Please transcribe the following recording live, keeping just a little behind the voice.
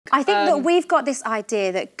I think that we've got this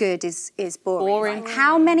idea that good is boring. Like,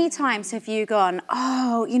 how many times have you gone,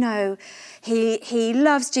 oh, you know, he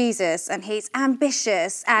loves Jesus and he's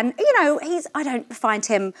ambitious and, you know, I don't find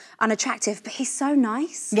him unattractive, but he's so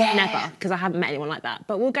nice. Yeah. Never, because I haven't met anyone like that.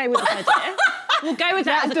 But we'll go with this idea. We'll go with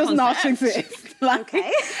that as a does concept. not exist.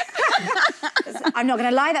 Okay. I'm not going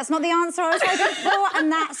to lie, that's not the answer I was hoping for,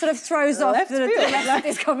 and that sort of throws off the rest of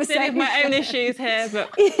this conversation. My own issues here, but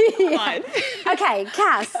fine. Okay,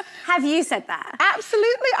 Cass, have you said that?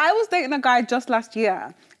 Absolutely. I was dating a guy just last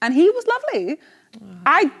year, and he was lovely.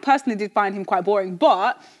 I personally did find him quite boring,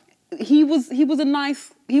 but he was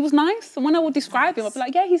nice. When I would describe him, I'd be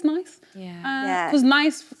like, yeah, he's nice. Yeah. Because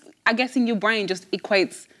nice, I guess in your brain just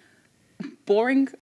equates boring.